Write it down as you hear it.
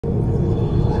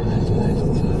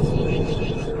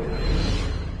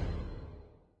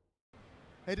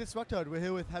Hey, this is Rocktoad. We're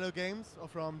here with Hello Games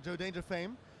from Joe Danger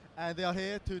fame, and they are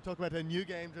here to talk about a new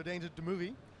game, Joe Danger the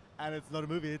movie. And it's not a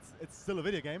movie; it's still a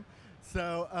video game.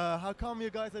 So, how come you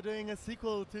guys are doing a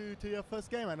sequel to your first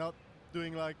game and not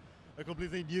doing like a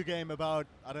completely new game about,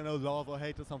 I don't know, love or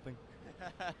hate or something?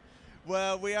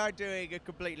 Well, we are doing a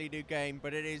completely new game,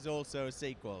 but it is also a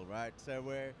sequel, right? So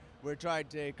we're trying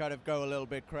to kind of go a little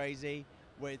bit crazy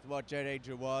with what Joe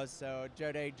Danger was. So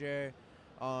Joe Danger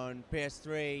on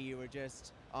PS3, you were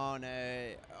just on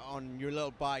your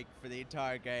little bike for the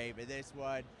entire game. In this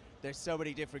one, there's so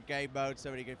many different game modes,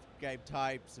 so many different game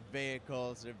types,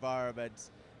 vehicles,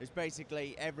 environments. It's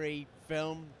basically every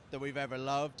film that we've ever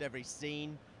loved, every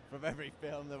scene from every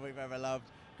film that we've ever loved,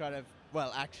 kind of,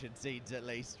 well, action scenes at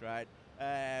least, right?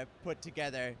 Put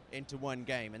together into one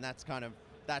game, and that's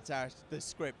the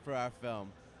script for our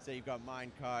film. So you've got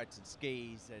mine carts and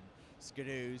skis and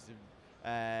skidoos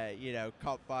and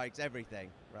cop bikes, everything,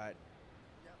 right?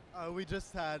 We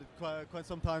just had quite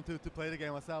some time to play the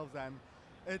game ourselves, and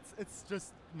it's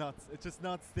just nuts. It's just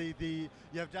nuts. You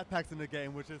have jetpacks in the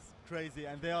game, which is crazy,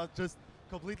 and they are just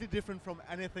completely different from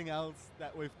anything else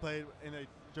that we've played in a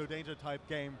Joe Danger type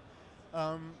game.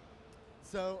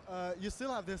 So you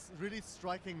still have this really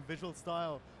striking visual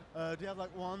style. Do you have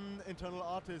like one internal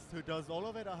artist who does all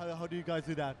of it, or how do you guys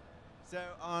do that? So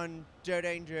on Joe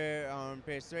Danger on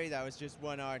PS3, that was just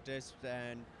one artist,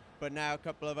 but now a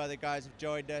couple of other guys have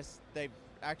joined us. They've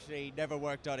actually never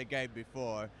worked on a game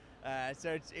before,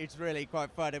 so it's really quite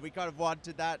fun. And we kind of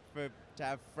wanted that to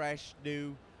have fresh,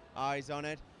 new eyes on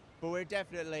it. But we're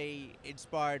definitely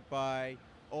inspired by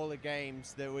all the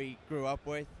games that we grew up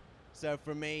with. So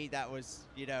for me, that was,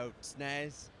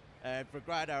 SNES. For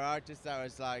Grant, our artist, that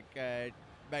was like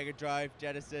Mega Drive,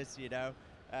 Genesis,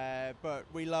 But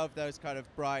we love those kind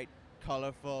of bright,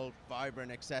 colorful,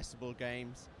 vibrant, accessible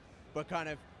games. But kind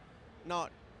of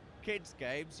not kids'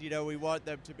 games, we want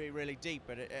them to be really deep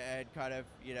and kind of,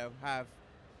 have,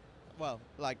 well,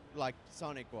 like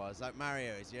Sonic was, like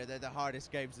Mario is. They're the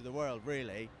hardest games in the world,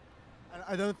 really. And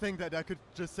I don't think that I could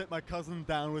just sit my cousin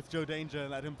down with Joe Danger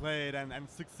and let him play it and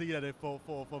succeed at it for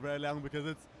very long,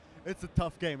 because it's a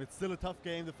tough game. It's still a tough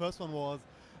game. The first one was.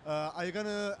 Are you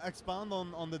gonna expand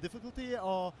on the difficulty,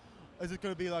 or is it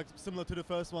gonna be like similar to the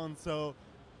first one? So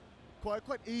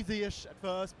quite easy-ish at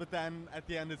first, but then at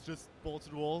the end it's just balls to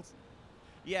the walls.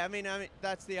 Yeah, I mean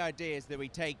that's the idea, is that we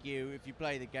take you, if you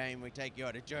play the game, we take you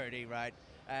on a journey, right?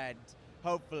 And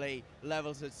hopefully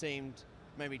levels that seemed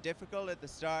maybe difficult at the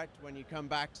start, when you come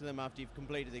back to them after you've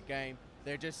completed the game,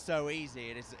 they're just so easy,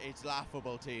 and it's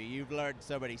laughable to you. You've learned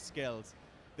so many skills.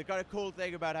 The kind of cool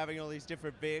thing about having all these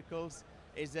different vehicles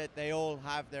is that they all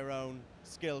have their own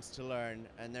skills to learn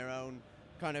and their own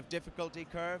kind of difficulty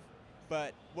curve.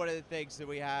 But one of the things that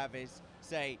we have is,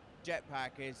 say,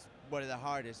 jetpack is one of the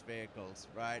hardest vehicles,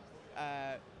 right?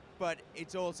 But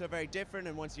it's also very different,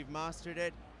 and once you've mastered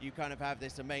it, you kind of have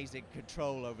this amazing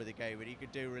control over the game, and you can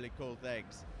do really cool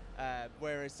things.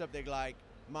 Whereas something like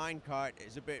minecart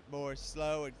is a bit more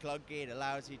slow and clunky. It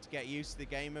allows you to get used to the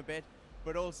game a bit,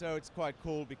 but also it's quite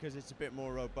cool because it's a bit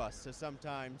more robust. So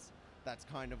sometimes that's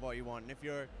kind of what you want. And if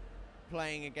you're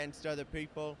playing against other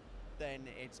people, then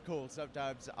it's cool.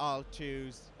 Sometimes I'll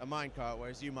choose a minecart,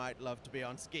 whereas you might love to be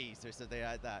on skis or something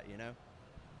like that,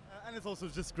 And it's also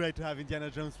just great to have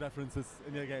Indiana Jones references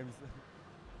in your games.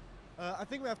 I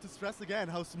think we have to stress again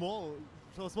how small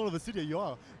of a studio you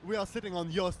are. We are sitting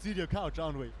on your studio couch,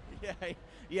 aren't we?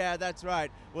 Yeah, that's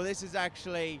right. Well, this is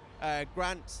actually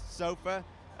Grant's sofa,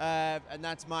 and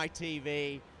that's my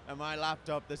TV and my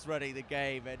laptop that's running the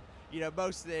game. And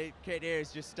most of the kit here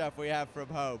is just stuff we have from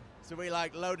home. So we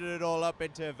loaded it all up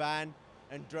into a van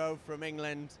and drove from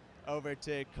England over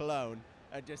to Cologne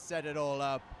and just set it all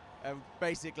up. And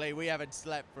basically, we haven't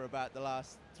slept for about the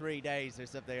last 3 days or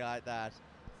something like that.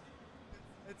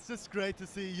 It's just great to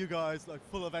see you guys like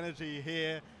full of energy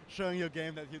here, showing your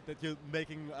game that you're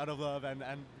making out of love, and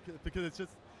because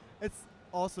it's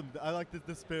awesome. I like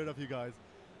the spirit of you guys.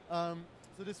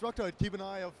 So this Rocktoid, keep an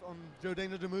eye on Joe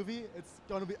Danger the movie. It's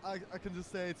gonna be, I can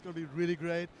just say it's gonna be really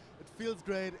great. It feels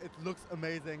great. It looks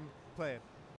amazing. Play it.